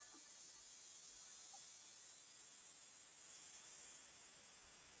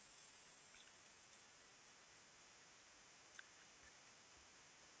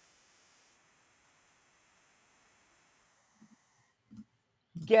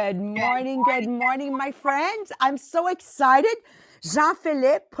Good morning, my friends. I'm so excited.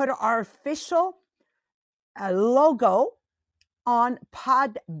 Jean-Philippe put our official logo on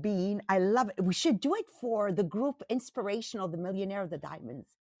Podbean. I love it. We should do it for the group Inspirational, the Millionaire of the Diamonds.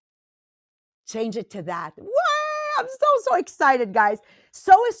 Change it to that. Wow, I'm so excited, guys.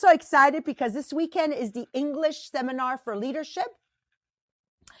 So excited because this weekend is the English Seminar for Leadership.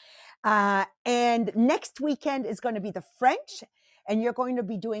 And next weekend is going to be the French. And you're going to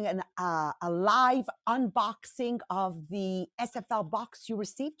be doing a live unboxing of the SFL box you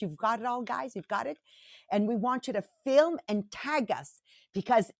received. You've got it all, guys. You've got it. And we want you to film and tag us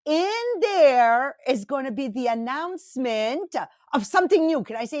because in there is going to be the announcement of something new.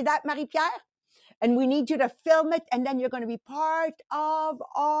 Can I say that, Marie-Pierre? And we need you to film it. And then you're going to be part of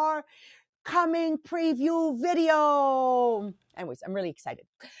our coming preview video. Anyways, I'm really excited.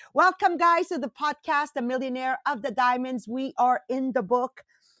 Welcome, guys, to the podcast, The Millionaire of the Diamonds. We are in the book,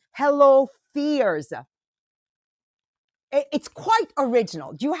 Hello Fears. It's quite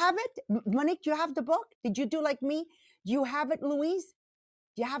original. Do you have it? Monique, do you have the book? Did you do like me? Do you have it, Louise?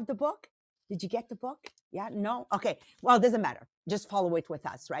 Do you have the book? Did you get the book? Yeah, no? Okay, well, it doesn't matter. Just follow it with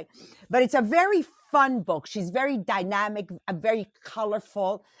us, right? But it's a very fun book. She's very dynamic, very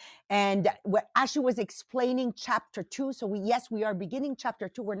colorful. And Ashley was explaining chapter 2. So we are beginning chapter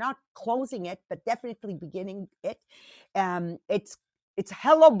 2. We're not closing it, but definitely beginning it. It's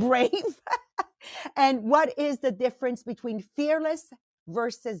Hello Brave. And what is the difference between fearless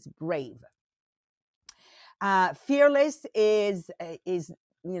versus brave? Fearless is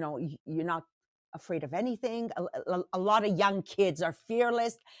you're not afraid of anything. A lot of young kids are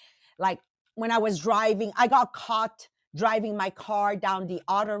fearless. Like when I was driving, I got caught driving my car down the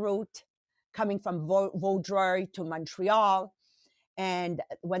autoroute coming from Vaudreuil to Montreal. And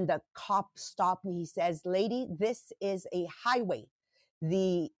when the cop stopped me, he says, "Lady, this is a highway.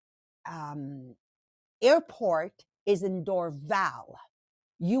 The airport is in Dorval.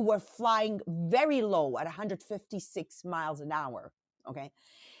 You were flying very low at 156 miles an hour." Okay.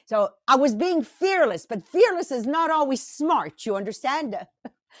 So I was being fearless, but fearless is not always smart. You understand?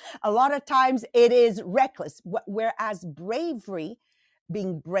 A lot of times it is reckless, whereas bravery,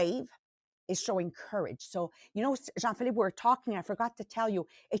 being brave, is showing courage. So, Jean-Philippe, we're talking, I forgot to tell you,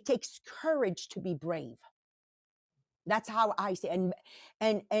 it takes courage to be brave. That's how I see it.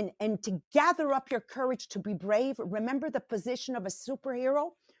 And to gather up your courage to be brave, remember the position of a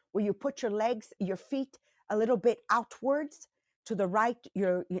superhero where you put your feet a little bit outwards to the right,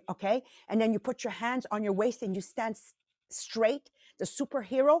 okay? And then you put your hands on your waist and you stand straight, the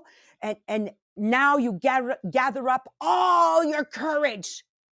superhero. And now you gather up all your courage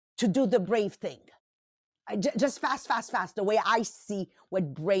to do the brave thing. Just fast. The way I see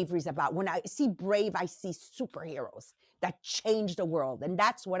what bravery is about. When I see brave, I see superheroes that change the world. And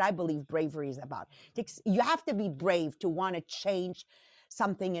that's what I believe bravery is about. You have to be brave to want to change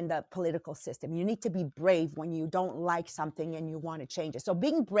something in the political system. You need to be brave when you don't like something and you want to change it. So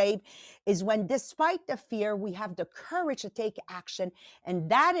being brave is when, despite the fear, we have the courage to take action. And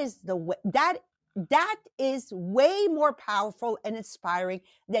that is that is way more powerful and inspiring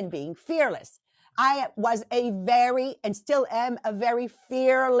than being fearless. I was and still am a very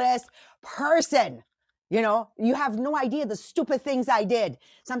fearless person. You have no idea the stupid things I did.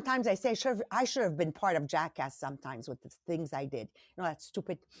 Sometimes I say, I should have been part of Jackass sometimes with the things I did. That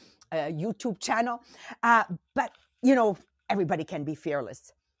stupid YouTube channel. But, everybody can be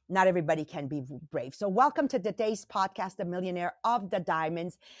fearless. Not everybody can be brave. So welcome to today's podcast, The Millionaire of the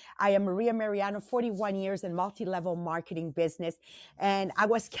Diamonds. I am Maria Mariano, 41 years in multi-level marketing business. And I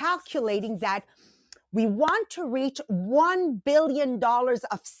was calculating that we want to reach $1 billion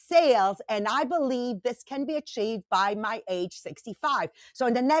of sales, and I believe this can be achieved by my age 65. So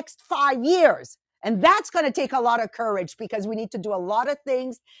in the next 5 years, and that's going to take a lot of courage because we need to do a lot of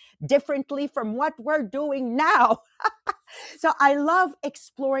things differently from what we're doing now. So I love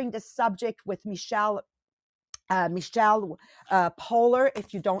exploring the subject with Michelle Poler.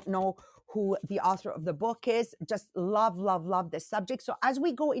 If you don't know who the author of the book is, just love this subject. So as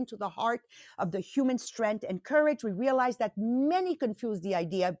we go into the heart of the human strength and courage, we realize that many confuse the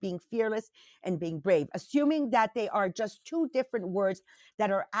idea of being fearless and being brave, assuming that they are just two different words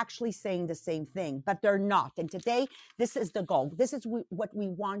that are actually saying the same thing, but they're not. And today, this is the goal. This is what we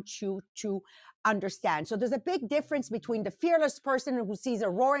want you to understand. So there's a big difference between the fearless person who sees a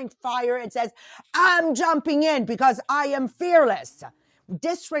roaring fire and says, "I'm jumping in because I am fearless,"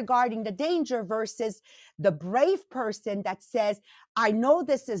 disregarding the danger, versus the brave person that says, I know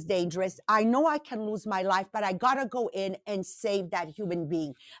this is dangerous. I know I can lose my life, but I got to go in and save that human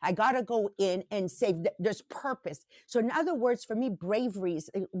being. I got to go in and save. There's purpose. So in other words, for me, bravery is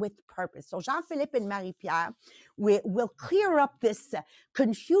with purpose. So Jean-Philippe and Marie-Pierre will clear up this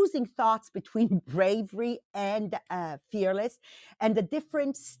confusing thoughts between bravery and fearless, and the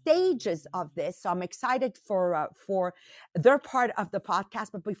different stages of this. So I'm excited for their part of the podcast.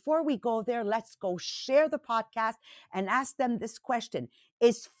 But before we go there, let's go share the podcast and ask them this question: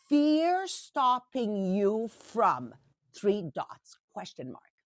 is fear stopping you from three dots? Question mark.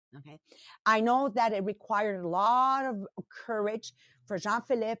 Okay. I know that it required a lot of courage for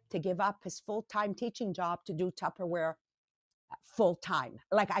Jean-Philippe to give up his full-time teaching job to do Tupperware full time.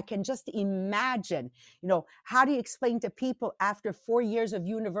 Like, I can just imagine, how do you explain to people after 4 years of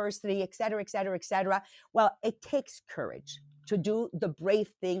university, et cetera, et cetera, et cetera? Well, it takes courage to do the brave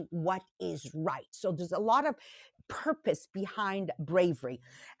thing, what is right. So there's a lot of purpose behind bravery.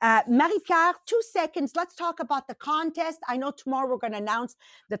 Marie-Pierre, 2 seconds. Let's talk about the contest. I know tomorrow we're going to announce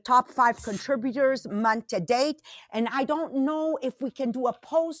the top 5 contributors month to date. And I don't know if we can do a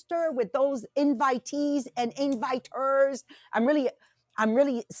poster with those invitees and inviters. I'm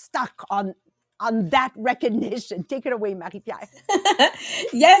really stuck on that recognition. Take it away, Marie-Pierre.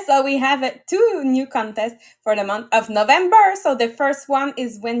 Yes, so we have 2 new contests for the month of November. So the first one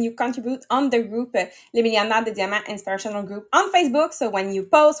is when you contribute on the group, Les Millionnaires de Diamants Inspirational Group on Facebook. So when you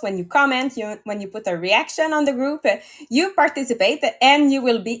post, when you comment, when you put a reaction on the group, you participate and you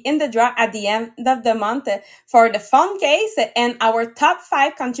will be in the draw at the end of the month for the phone case. And our top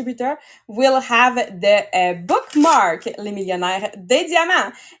 5 contributor will have the bookmark, Les Millionnaires de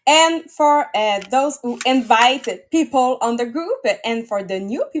Diamants. And for those who invite people on the group, and for the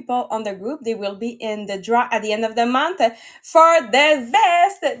new people on the group, they will be in the draw at the end of the month for the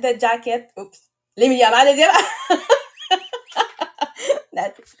vest, the jacket. Oops, Les Millionnaires de Diamants.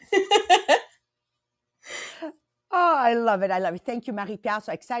 That's Oh, I love it. I love it. Thank you, Marie-Pierre.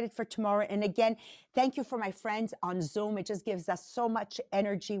 So excited for tomorrow. And again, thank you for my friends on Zoom. It just gives us so much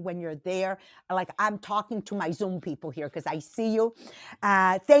energy when you're there. Like, I'm talking to my Zoom people here because I see you.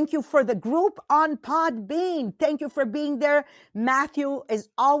 Thank you for the group on Podbean. Thank you for being there. Matthew is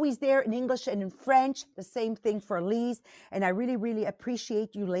always there in English and in French. The same thing for Lise. And I really, really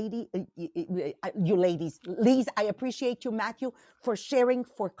appreciate you, you ladies. Lise, I appreciate you, Matthew, for sharing,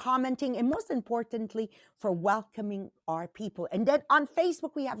 for commenting, and most importantly, for welcoming our people. And then on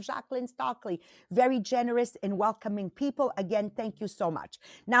Facebook, we have Jacqueline Stockley, very generous in welcoming people. Again, thank you so much.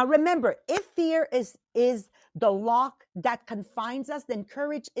 Now, remember, if fear is the lock that confines us, then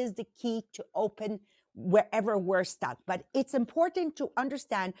courage is the key to open wherever we're stuck. But it's important to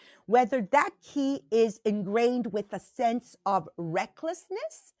understand whether that key is ingrained with a sense of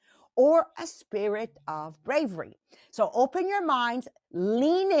recklessness or a spirit of bravery. So open your minds,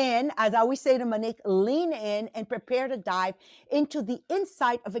 lean in, as I always say to Monique, lean in and prepare to dive into the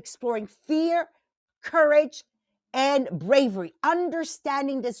insight of exploring fear, courage, and bravery,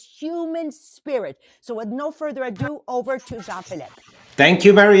 understanding this human spirit. So with no further ado, over to Jean-Philippe. Thank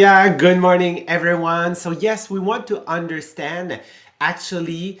you, Maria. Good morning, everyone. So yes, we want to understand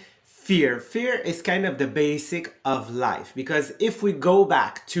actually fear. Fear is kind of the basic of life, because if we go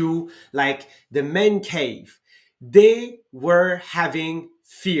back to like the man cave, they were having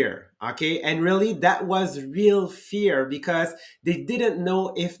fear, okay? And really that was real fear, because they didn't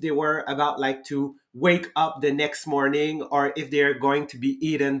know if they were about like to wake up the next morning, or if they're going to be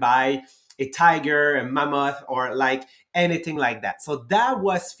eaten by a tiger, a mammoth, or like anything like that. So that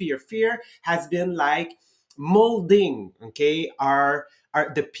was fear. Fear has been like molding, okay, our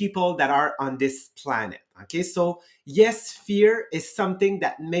the people that are on this planet. Okay, so yes, fear is something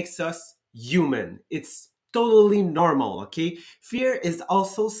that makes us human. It's totally normal. Okay, fear is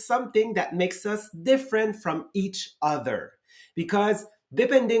also something that makes us different from each other, because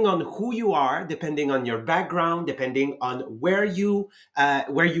depending on who you are, depending on your background, depending on where you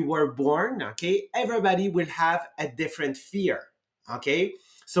were born, okay, everybody will have a different fear. Okay,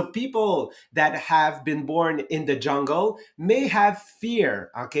 so people that have been born in the jungle may have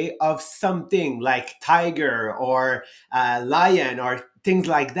fear, okay, of something like tiger or lion or things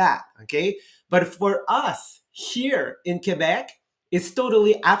like that. Okay, but for us here in Quebec, it's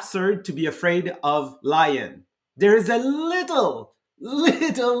totally absurd to be afraid of lion. There is a little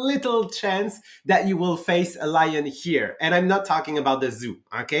chance that you will face a lion here, and I'm not talking about the zoo.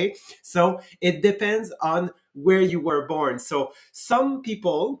 Okay, so it depends on where you were born. So some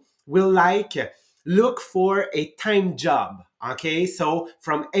people will like look for a time job, okay, so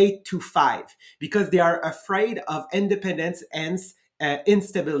from 8 to 5, because they are afraid of independence,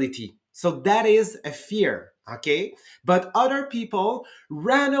 instability. So that is a fear, okay? But other people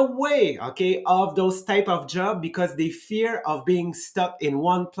ran away, okay, of those type of job because they fear of being stuck in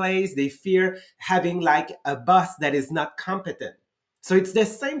one place. They fear having like a boss that is not competent. So it's the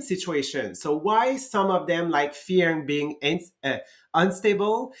same situation. So why some of them like fearing being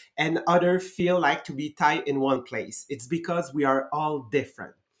unstable and others feel like to be tied in one place? It's because we are all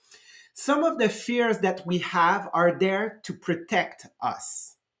different. Some of the fears that we have are there to protect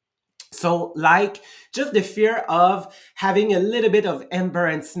us. So, like just the fear of having a little bit of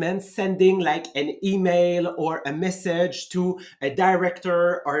embarrassment, sending like an email or a message to a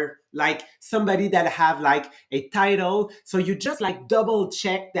director or like somebody that have like a title. So you just like double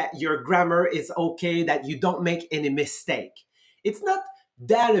check that your grammar is okay, that you don't make any mistake. It's not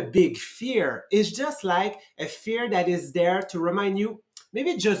that a big fear. It's just like a fear that is there to remind you,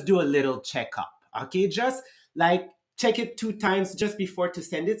 maybe just do a little checkup. Okay, just like check it 2 times just before to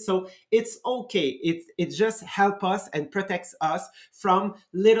send it. So it's okay. It just help us and protects us from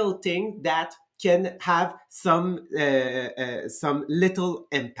little thing that can have some little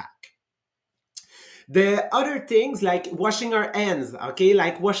impact. The other things like washing our hands, okay,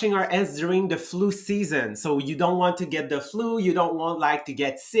 like washing our hands during the flu season. So you don't want to get the flu, you don't want like to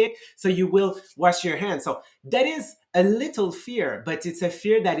get sick, so you will wash your hands. So that is a little fear, but it's a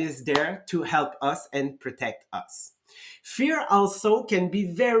fear that is there to help us and protect us. Fear also can be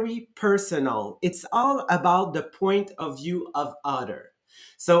very personal. It's all about the point of view of other.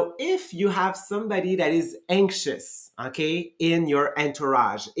 So if you have somebody that is anxious, okay, in your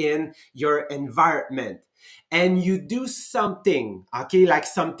entourage, in your environment, and you do something, okay, like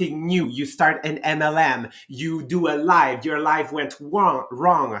something new, you start an MLM, you do a live, your live went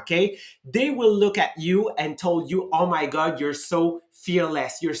wrong, okay, they will look at you and told you, oh my God, you're so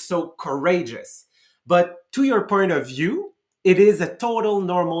fearless, you're so courageous. But to your point of view, it is a total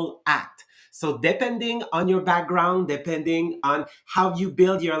normal act. So depending on your background, depending on how you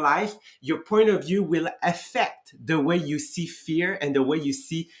build your life, your point of view will affect the way you see fear and the way you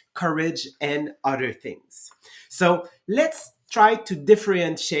see courage and other things. So let's try to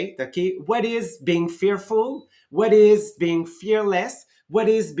differentiate, okay, what is being fearful, what is being fearless, what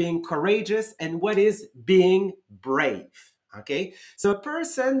is being courageous, and what is being brave, okay? So a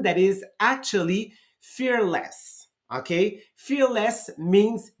person that is actually fearless, okay? Fearless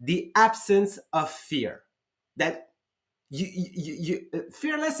means the absence of fear. That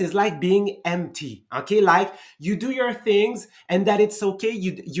fearless is like being empty, okay? Like you do your things and that it's okay.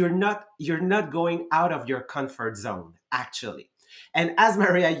 You're not going out of your comfort zone, actually. And as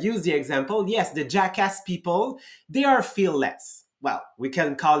Maria used the example, yes, the jackass people, they are fearless. Well, we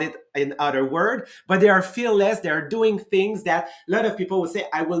can call it in other word, but they are fearless. They are doing things that a lot of people will say,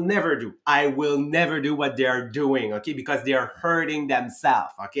 I will never do. I will never do what they are doing, okay? Because they are hurting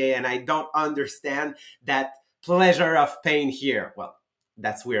themselves, okay? And I don't understand that pleasure of pain here. Well,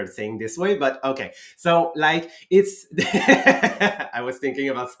 that's weird saying this way, but okay. So like it's I was thinking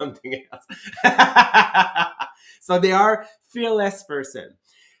about something else. So they are fearless person.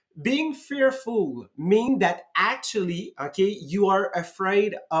 Being fearful mean that actually, okay, you are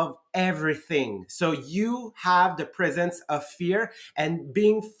afraid of everything. So you have the presence of fear, and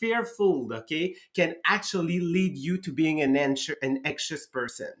being fearful, okay, can actually lead you to being an anxious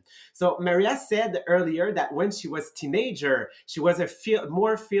person. So Maria said earlier that when she was teenager, she was a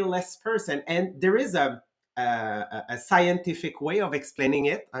more fearless person, and there is a scientific way of explaining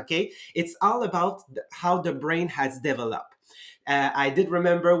it. Okay, it's all about how the brain has developed. I did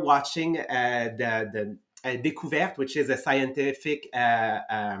remember watching the Découverte, which is a scientific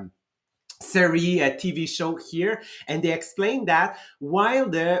series, a TV show here, and they explain that while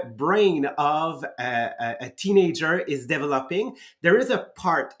the brain of a teenager is developing, there is a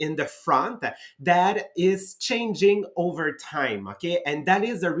part in the front that is changing over time, okay? And that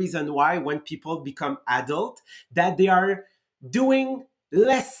is the reason why when people become adult, that they are doing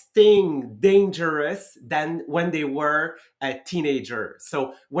less thing dangerous than when they were a teenager.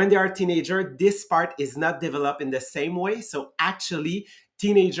 So when they are a teenager, this part is not developed in the same way. So actually,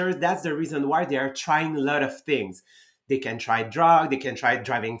 teenagers, that's the reason why they are trying a lot of things. They can try drug, they can try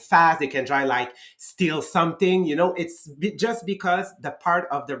driving fast, they can try like steal something, it's just because the part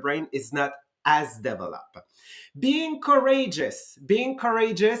of the brain is not as developed. Being courageous,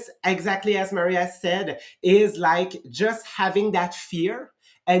 exactly as Maria said, is like just having that fear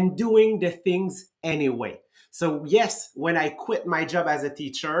and doing the things anyway. So yes, when I quit my job as a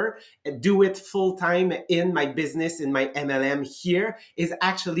teacher, do it full time in my business, in my MLM here, is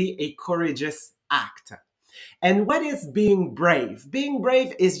actually a courageous act. And what is being brave? Being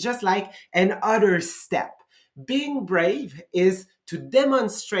brave is just like an other step. Being brave is to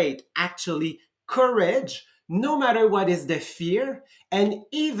demonstrate actually courage, no matter what is the fear, and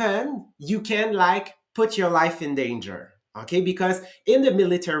even you can like put your life in danger. Okay, because in the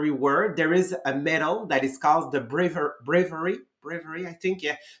military world, there is a medal that is called the bravery, I think,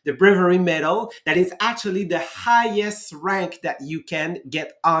 yeah, the bravery medal, that is actually the highest rank that you can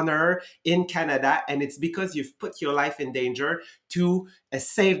get honor in Canada, and it's because you've put your life in danger to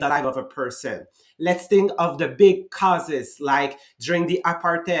save the life of a person. Let's think of the big causes like during the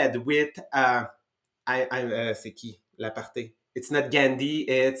apartheid with c'est qui l'apartheid? It's not Gandhi,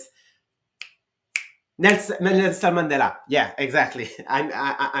 it's Nelson Mandela. Yeah, exactly.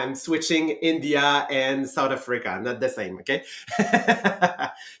 I'm switching India and South Africa, not the same. Okay.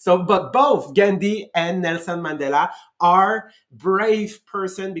 So, but both Gandhi and Nelson Mandela are brave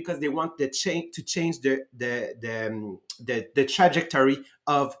person because they want the change to change the trajectory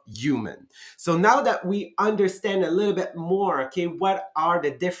of human. So now that we understand a little bit more, okay, what are the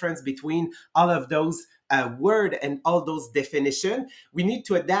difference between all of those word and all those definition, we need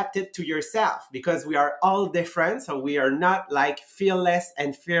to adapt it to yourself because we are all different. So we are not like fearless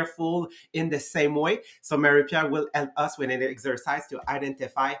and fearful in the same way. So Marie-Pierre will help us with an exercise to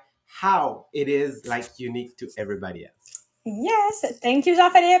identify how it is like unique to everybody else. Yes, thank you,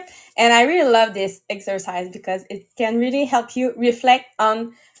 Jean-Philippe. And I really love this exercise because it can really help you reflect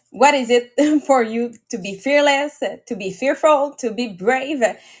on what is it for you to be fearless, to be fearful, to be brave.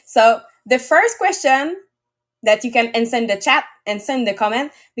 So the first question that you can answer in the chat, answer in the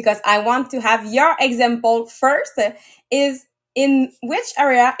comment, because I want to have your example first, is in which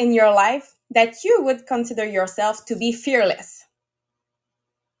area in your life that you would consider yourself to be fearless?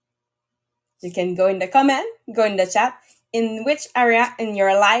 You can go in the comment, go in the chat, in which area in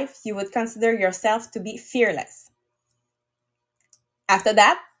your life you would consider yourself to be fearless. After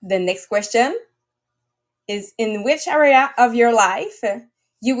that, the next question is in which area of your life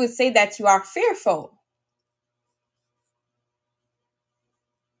you would say that you are fearful.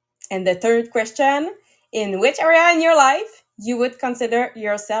 And the third question, in which area in your life you would consider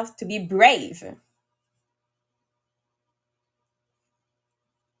yourself to be brave.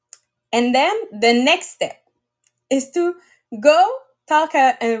 And then the next step is to go talk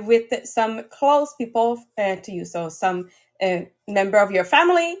with some close people to you. So some member of your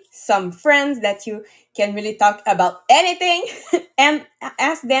family, some friends that you can really talk about anything and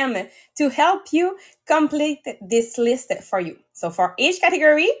ask them to help you complete this list for you. So for each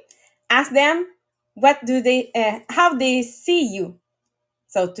category, ask them how they see you.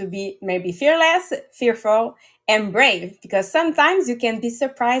 So to be maybe fearless, fearful, and brave, because sometimes you can be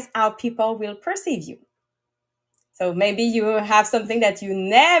surprised how people will perceive you. So maybe you have something that you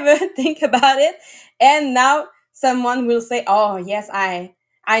never think about it, and now someone will say, "Oh yes, I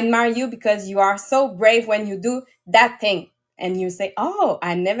admire you because you are so brave when you do that thing." And you say, "Oh,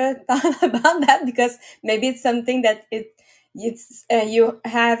 I never thought about that because maybe it's something that you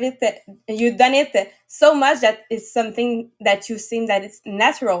have it, you've done it so much that it's something that you seem that it's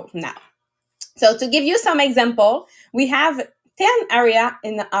natural now." So to give you some example, we have 10 areas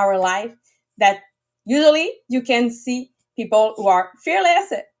in our life that usually you can see people who are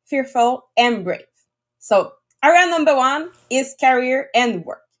fearless, fearful, and brave. So area number 1 is career and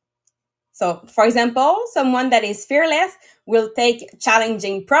work. So for example, someone that is fearless will take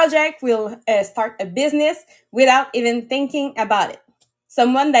challenging project, will start a business without even thinking about it.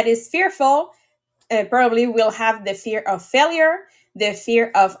 Someone that is fearful probably will have the fear of failure, the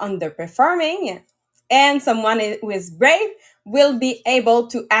fear of underperforming, and someone who is brave will be able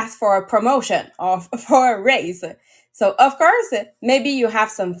to ask for a promotion or for a raise. So of course, maybe you have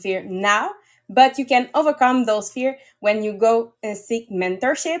some fear now, but you can overcome those fear when you go seek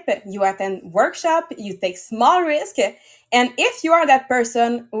mentorship, you attend workshop, you take small risk, and if you are that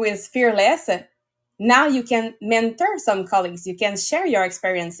person who is fearless, now you can mentor some colleagues, you can share your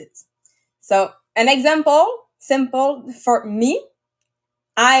experiences. So an example, simple for me,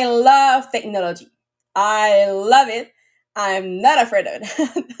 I love technology. I love it. I'm not afraid of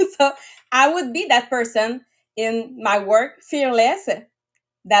it. So I would be that person in my work, fearless,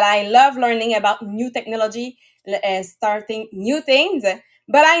 that I love learning about new technology, starting new things.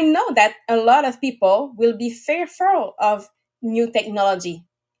 But I know that a lot of people will be fearful of new technology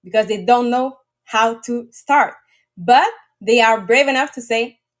because they don't know how to start. But they are brave enough to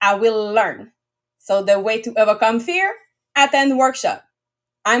say, I will learn. So the way to overcome fear, attend workshop.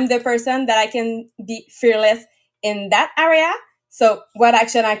 I'm the person that I can be fearless in that area. So what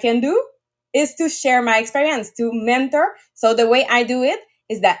action I can do is to share my experience, to mentor. So the way I do it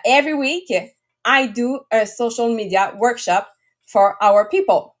is that every week I do a social media workshop for our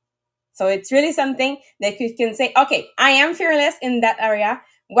people. So it's really something that you can say, okay, I am fearless in that area.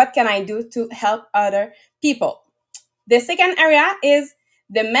 What can I do to help other people? The second area is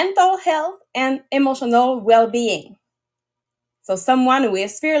the mental health and emotional well-being. So someone who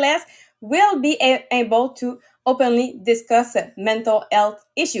is fearless will be able to openly discuss a mental health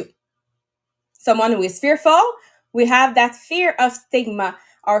issue. Someone who is fearful, we have that fear of stigma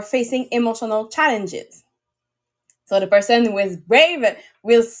or facing emotional challenges. So the person who is brave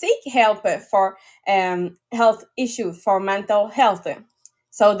will seek help for health issues, for mental health.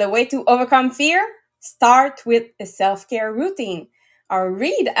 So the way to overcome fear, start with a self-care routine or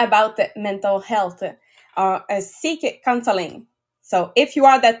read about mental health or seek counseling. So if you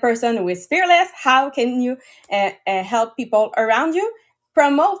are that person who is fearless, how can you help people around you?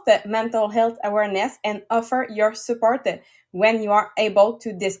 Promote mental health awareness and offer your support when you are able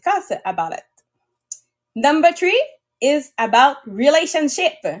to discuss about it. Number 3 is about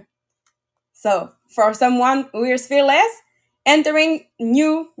relationship. So for someone who is fearless, entering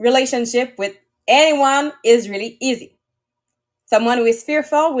new relationship with anyone is really easy. Someone who is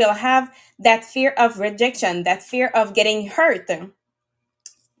fearful will have that fear of rejection, that fear of getting hurt.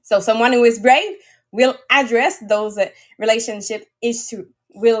 So someone who is brave will address those relationship issues,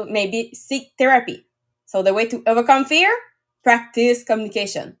 will maybe seek therapy. So the way to overcome fear, practice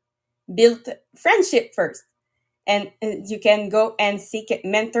communication. Build friendship first. And you can go and seek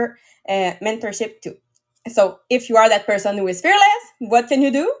mentorship too. So if you are that person who is fearless, what can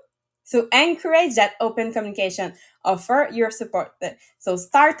you do? So encourage that open communication, offer your support. So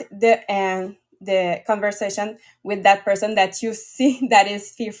start the conversation with that person that you see that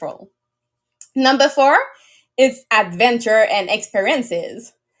is fearful. Number 4 is adventure and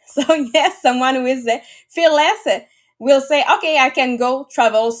experiences. So yes, someone who is fearless will say, okay, I can go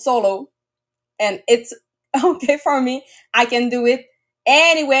travel solo and it's okay for me. I can do it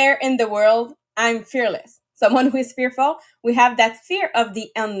anywhere in the world. I'm fearless. Someone who is fearful, we have that fear of the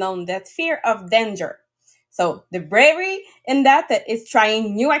unknown, that fear of danger. So the bravery in that is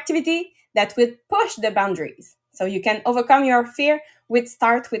trying new activity that will push the boundaries. So you can overcome your fear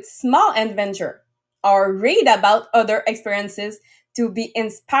start with small adventure or read about other experiences to be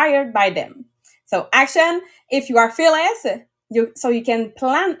inspired by them. So action, if you are fearless, you can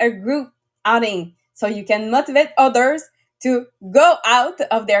plan a group outing so you can motivate others to go out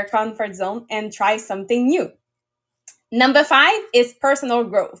of their comfort zone and try something new. Number 5 is personal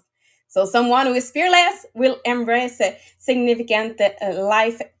growth. So someone who is fearless will embrace significant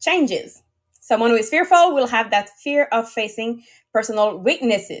life changes. Someone who is fearful will have that fear of facing personal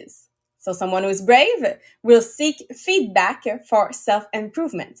weaknesses. So someone who is brave will seek feedback for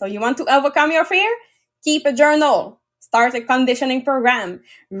self-improvement. So you want to overcome your fear? Keep a journal. Start a conditioning program.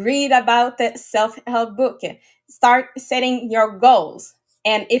 Read about the self-help book. Start setting your goals.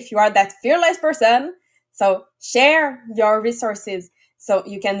 And if you are that fearless person, so share your resources so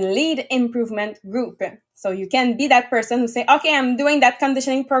you can lead improvement group. So you can be that person who say, okay, I'm doing that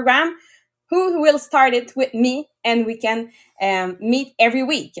conditioning program. Who will start it with me? And we can meet every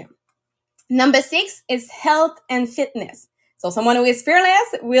week. Number 6 is health and fitness. So someone who is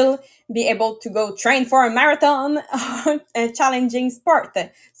fearless will be able to go train for a marathon or a challenging sport.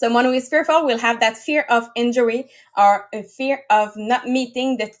 Someone who is fearful will have that fear of injury or a fear of not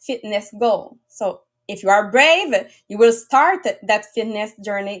meeting the fitness goal. So if you are brave, you will start that fitness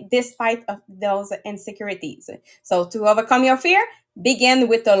journey despite of those insecurities. So to overcome your fear, begin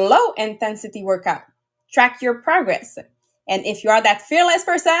with a low intensity workout. Track your progress. And if you are that fearless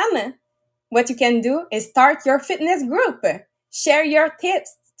person, what you can do is start your fitness group. Share your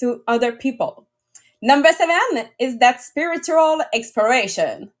tips to other people. Number 7 is that spiritual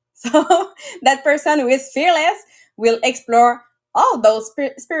exploration. So that person who is fearless will explore all those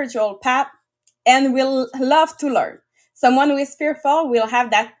spiritual paths and will love to learn. Someone who is fearful will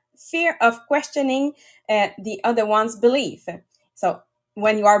have that fear of questioning the other one's belief. So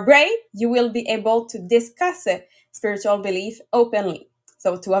when you are brave, you will be able to discuss spiritual belief openly.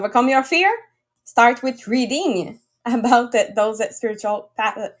 So to overcome your fear, start with reading about those spiritual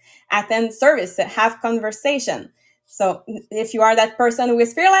path, attend service, have conversation. So if you are that person who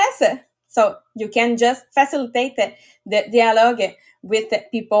is fearless, so you can just facilitate the dialogue with the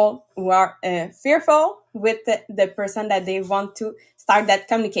people who are fearful with the person that they want to start that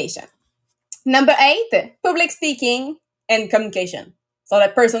communication. Number 8, public speaking and communication. So the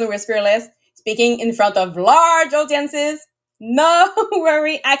person who is fearless, speaking in front of large audiences, no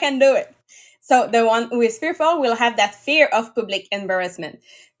worry, I can do it. So the one who is fearful will have that fear of public embarrassment,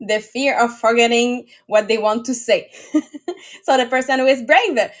 the fear of forgetting what they want to say. So the person who is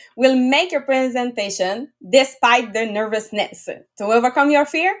brave will make a presentation despite the nervousness. To overcome your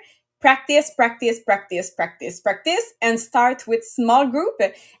fear, practice, practice, practice, practice, practice, and start with small group,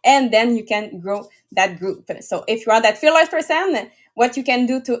 and then you can grow that group. So if you are that fearless person, what you can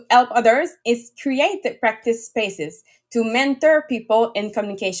do to help others is create practice spaces to mentor people in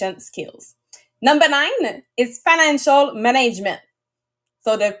communication skills. Number 9 is financial management.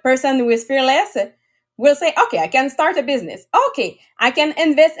 So the person who is fearless will say, okay, I can start a business. Okay, I can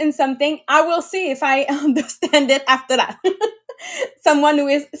invest in something. I will see if I understand it after that. Someone who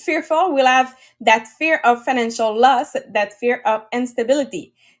is fearful will have that fear of financial loss, that fear of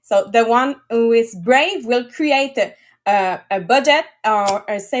instability. So the one who is brave will create a budget or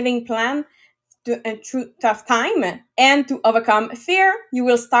a saving plan through tough time. And to overcome fear, you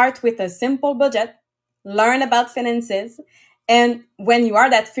will start with a simple budget, learn about finances, and when you are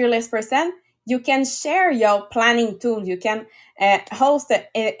that fearless person, you can share your planning tool. You can host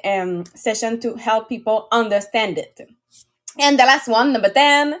a session to help people understand it. And the last one, number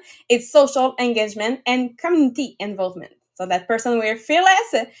 10, is social engagement and community involvement. So that person who is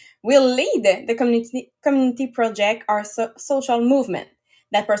fearless will lead the community project or social movement.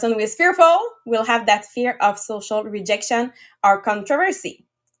 That person who is fearful will have that fear of social rejection or controversy.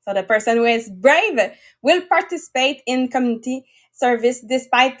 So the person who is brave will participate in community service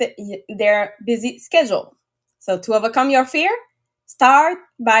despite their busy schedule. So to overcome your fear, start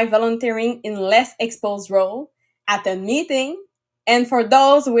by volunteering in less exposed role at a meeting. And for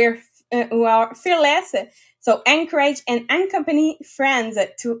those who are fearless, so encourage and accompany friends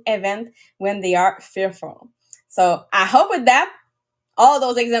to event when they are fearful. So I hope with that, all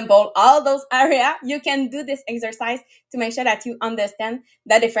those examples, all those areas, you can do this exercise to make sure that you understand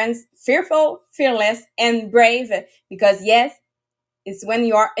the difference fearful, fearless, and brave. Because yes, it's when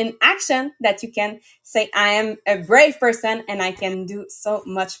you are in action that you can say, I am a brave person and I can do so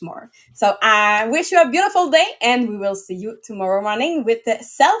much more. So I wish you a beautiful day and we will see you tomorrow morning with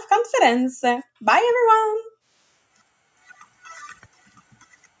self-confidence. Bye, everyone.